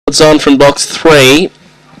On from box 3.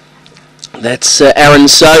 That's Aaron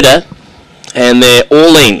Soda, and they're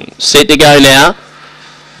all in. Set to go now.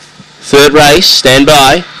 Third race, stand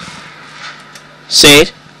by.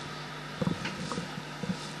 Set.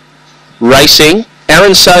 Racing.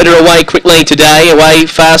 Aaron Soda away quickly today, away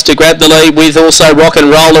fast to grab the lead with also Rock and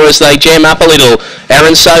Roller as they jam up a little.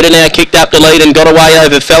 Aaron Soda now kicked up the lead and got away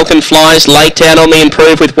over Falcon Flies. Late Town on the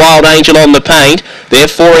improve with Wild Angel on the paint. They're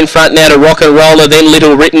 4 in front now to Rock and Roller, then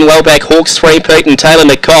Little Written, well back Hawks, 3 Pete and Taylor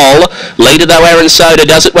Nicole. Leader though Aaron Soda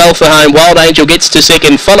does it well for home. Wild Angel gets to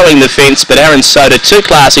second following the fence, but Aaron Soda too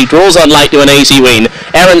classy, draws on late to an easy win.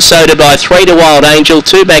 Aaron Soda by 3 to Wild Angel,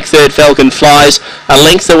 2 back third Falcon Flies, a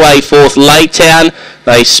length away fourth Late Town.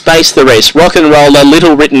 They space the rest. Rock and Roller,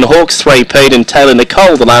 Little Written, Hawks, 3 Pete and Taylor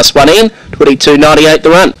Nicole the last one in. 22.98 the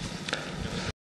run.